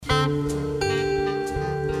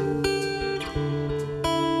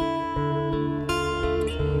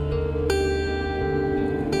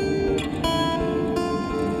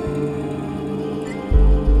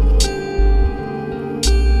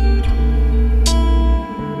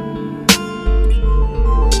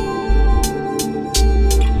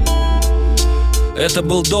Это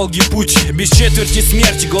был долгий путь, без четверти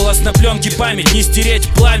смерть. Голос на пленке, память, не стереть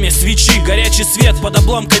пламя свечи. Горячий свет под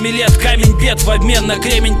обломками лет. Камень бед в обмен на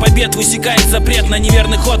кремень побед. Высекает запрет на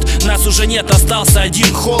неверный ход. Нас уже нет, остался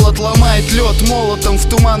один. Холод ломает лед молотом. В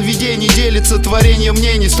туман видений делится творение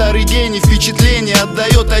мнений. Старый гений впечатление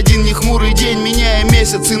отдает один нехмурый день, меняя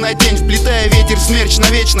месяцы на тень, вплетая ветер смерч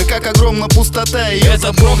навечно, как огромна пустота.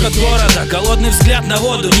 Это грохот города, голодный взгляд на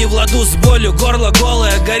воду. Не в ладу с болью, горло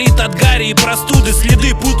голое горит от гари и простуды.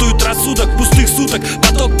 Следы путают рассудок пустых суток.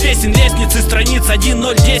 Поток песен, лестницы, страниц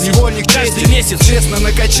 1010. Невольник каждый месяц. Честно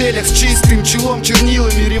на качелях с чистым челом,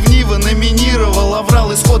 чернилами ревниво номинировал.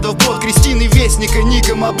 Оврал исхода в бот, Кристины вестника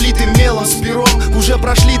ником, облитым мелом с пером. Уже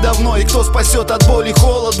прошли давно, и кто спасет от боли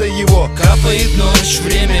холода его? Капает ночь,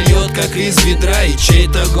 время льет, как из ведра. И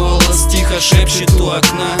чей-то голос тихо шепчет у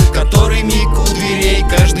окна. Который миг у дверей,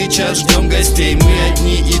 каждый час ждем гостей. Мы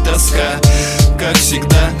одни и тоска, как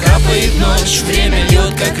всегда. Капает ночь, время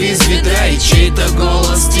льет, как из ведра. И чей-то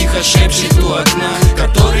голос тихо шепчет у окна.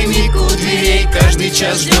 Который миг у дверей, каждый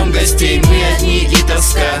час ждем гостей. Мы одни и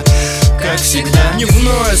тоска, как всегда.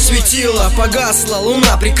 Дневное светило погасло,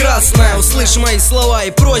 луна прекрасная. Услышь мои слова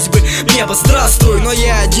и просьбы, небо здравствуй. Но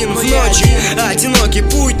я один в ночи, одинокий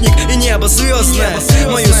путник, и небо звездное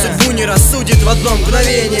мою судьбу не рассудит в одно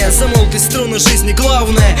мгновение. Замолкли струны жизни,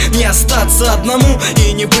 главное не остаться одному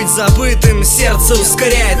и не быть забытым. Сердце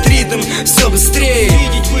ускоряет ритм все быстрее.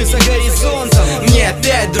 Видеть вы за горизонтом, мне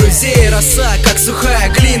опять друзей. Роса, как сухая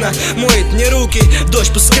глина, моет мне руки.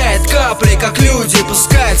 Дождь пускает капли, как люди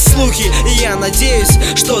пускают слухи. И я надеюсь,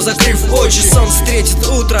 что закрыв очи, сон встретит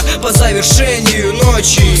утро по завершению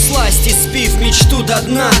ночи. Сласть и спив мечту до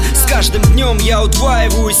дна. С каждым днем я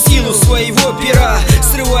удваиваю силу своего пера,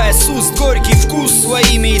 срывая с уст горький вкус во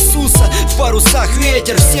имя Иисуса. В парусах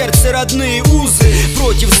ветер, в сердце родные узы.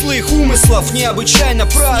 Против злых умыслов необычайно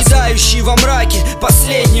праздный, дающий во мраке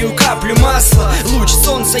последнюю каплю масла. Луч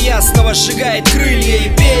солнца ясного сжигает крылья и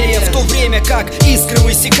перья, в то время как искры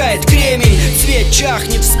высекает кремень. Цвет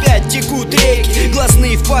чахнет, вспять текут реки,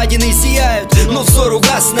 глазные впадины сияют, но взор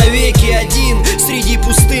угас навеки. Один среди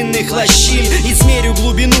пустынных лощин измерю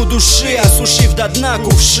глубину души, осушив до дна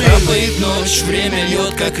кувшин. Капает ночь, время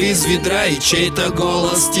льет, как из ведра. И чей-то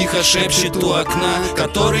голос тихо шепчет у окна.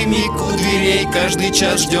 Который миг у дверей, каждый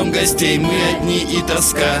час ждем гостей. Мы одни и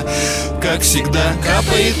тоска, как всегда.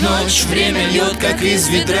 Капает ночь, время льет, как из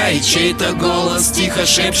ведра. И чей-то голос тихо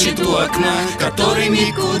шепчет у окна. Который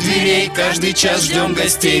миг у дверей, каждый час ждем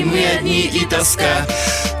гостей. Мы одни и тоска,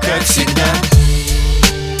 как всегда.